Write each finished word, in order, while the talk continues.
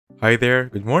Hi there,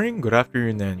 good morning, good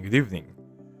afternoon, and good evening.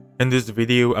 In this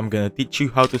video, I'm gonna teach you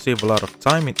how to save a lot of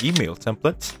time in email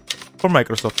templates for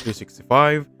Microsoft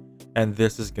 365, and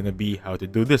this is gonna be how to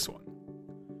do this one.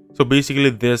 So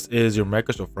basically, this is your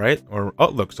Microsoft, right? Or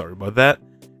Outlook, sorry about that.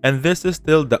 And this is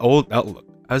still the old Outlook.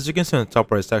 As you can see in the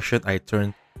top right section, I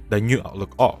turned the new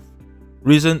Outlook off.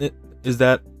 Reason is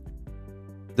that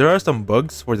there are some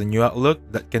bugs for the new Outlook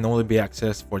that can only be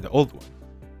accessed for the old one.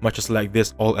 Much as like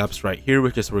this all apps right here,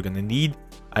 which is we're gonna need.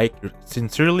 I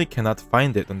sincerely cannot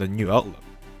find it on the new Outlook.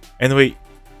 Anyway,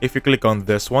 if you click on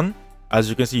this one, as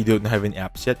you can see, you don't have any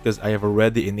apps yet because I have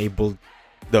already enabled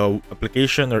the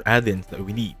application or add-ins that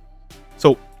we need.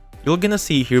 So you're gonna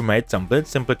see here my template.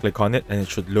 Simply click on it and it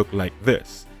should look like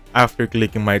this. After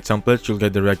clicking my templates, you'll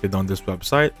get directed on this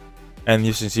website, and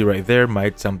you can see right there my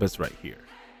templates right here.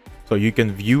 So you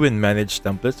can view and manage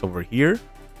templates over here.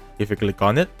 If you click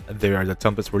on it, there are the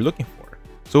templates we're looking for.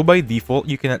 So by default,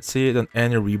 you cannot see it on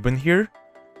any ribbon here.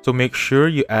 So make sure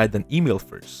you add an email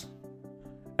first.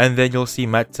 And then you'll see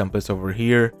my templates over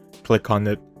here. Click on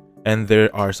it, and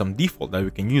there are some default that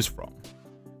we can use from.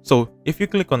 So if you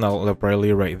click on Outlook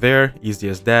right there, easy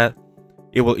as that,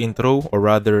 it will intro or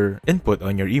rather input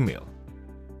on your email.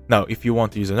 Now, if you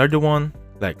want to use another one,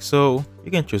 like so, you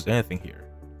can choose anything here.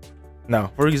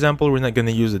 Now, for example, we're not going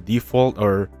to use the default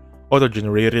or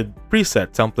auto-generated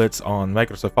preset templates on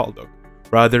Microsoft Outlook.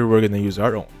 Rather, we're going to use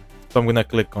our own. So I'm going to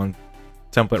click on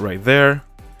template right there.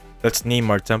 Let's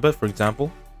name our template, for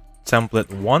example,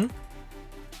 template 1.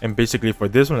 And basically for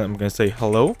this one, I'm going to say,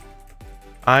 hello,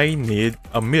 I need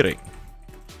a meeting.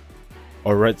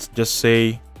 Or let's just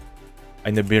say,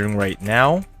 I need a meeting right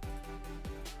now.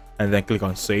 And then click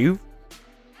on save.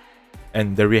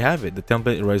 And there we have it. The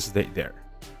template is right there.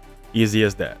 Easy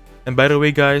as that. And by the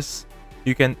way, guys,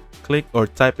 you can click or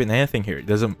type in anything here. It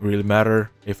doesn't really matter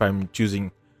if I'm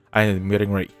choosing I need a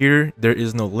meeting right here. There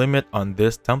is no limit on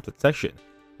this template section.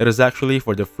 It is actually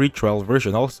for the free trial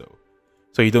version also.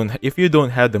 So if you don't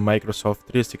have the Microsoft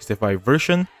 365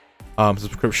 version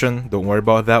subscription, don't worry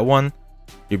about that one.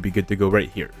 You'll be good to go right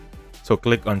here. So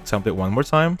click on template one more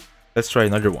time. Let's try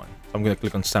another one. I'm going to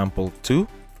click on sample 2.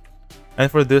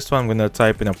 And for this one, I'm going to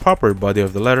type in a proper body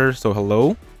of the letter. So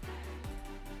hello.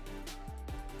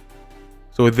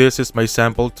 So this is my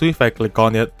sample 2. If I click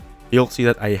on it, you'll see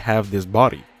that I have this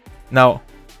body. Now,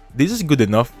 this is good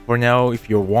enough for now if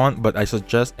you want, but I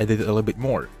suggest edit it a little bit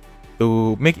more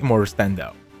to make it more stand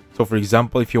out. So for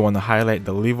example, if you want to highlight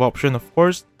the leave option, of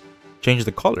course, change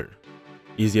the color.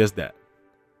 Easy as that.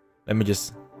 Let me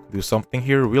just do something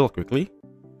here real quickly.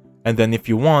 And then if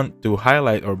you want to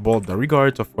highlight or bold the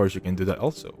regards, of course, you can do that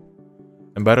also.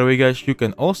 And by the way, guys, you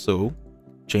can also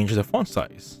change the font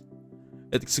size.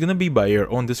 It's gonna be by your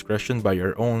own discretion, by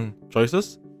your own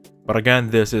choices. But again,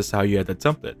 this is how you add a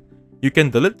template. You can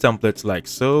delete templates like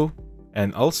so,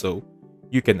 and also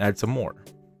you can add some more.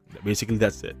 Basically,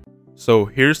 that's it. So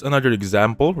here's another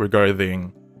example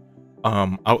regarding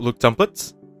Outlook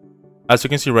templates. As you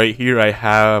can see right here, I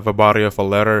have a body of a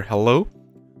letter, hello.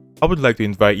 I would like to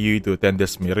invite you to attend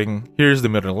this meeting. Here's the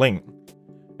meeting link.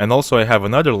 And also I have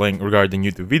another link regarding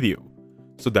YouTube video.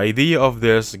 So the idea of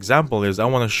this example is I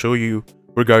want to show you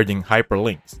regarding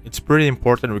hyperlinks. It's pretty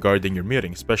important regarding your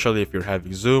meeting, especially if you're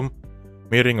having Zoom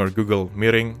meeting or Google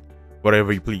meeting,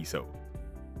 whatever you please. So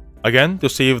again, to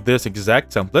save this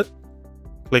exact template,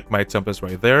 click my templates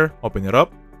right there, open it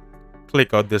up,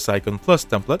 click on this icon plus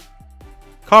template,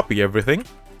 copy everything,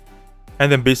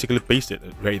 and then basically paste it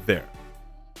right there.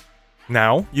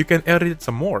 Now you can edit it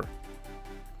some more.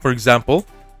 For example,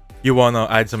 you want to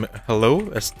add some hello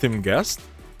esteemed guest,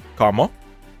 comma,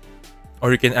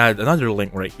 or you can add another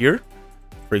link right here.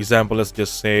 For example, let's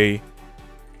just say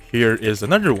here is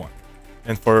another one.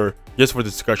 And just for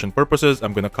discussion purposes,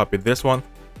 I'm going to copy this one.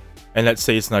 And let's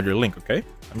say it's another link, okay?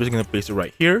 I'm just going to paste it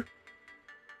right here.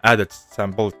 Add a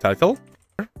sample title.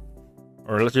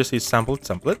 Or let's just say sample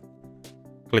template.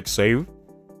 Click save.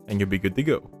 And you'll be good to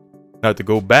go. Now to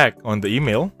go back on the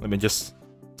email, let me just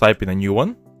type in a new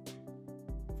one.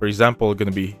 For example, going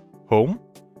to be home,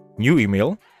 new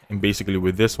email. And basically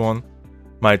with this one,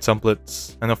 my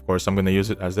templates, and of course I'm going to use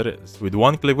it as it is. With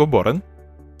one click of a button,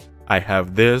 I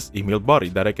have this email body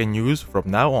that I can use from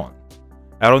now on.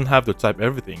 I don't have to type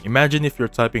everything. Imagine if you're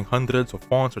typing hundreds of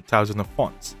fonts or thousands of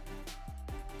fonts.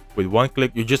 With one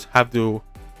click, you just have to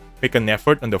make an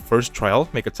effort on the first trial,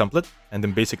 make a template, and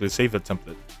then basically save the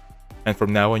template. And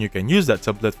from now on, you can use that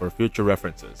template for future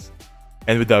references.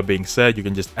 And with that being said, you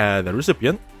can just add a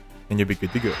recipient, and you'll be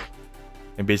good to go.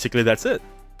 And basically that's it.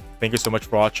 Thank you so much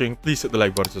for watching. Please hit the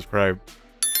like button, subscribe.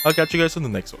 I'll catch you guys on the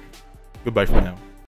next one. Goodbye for now.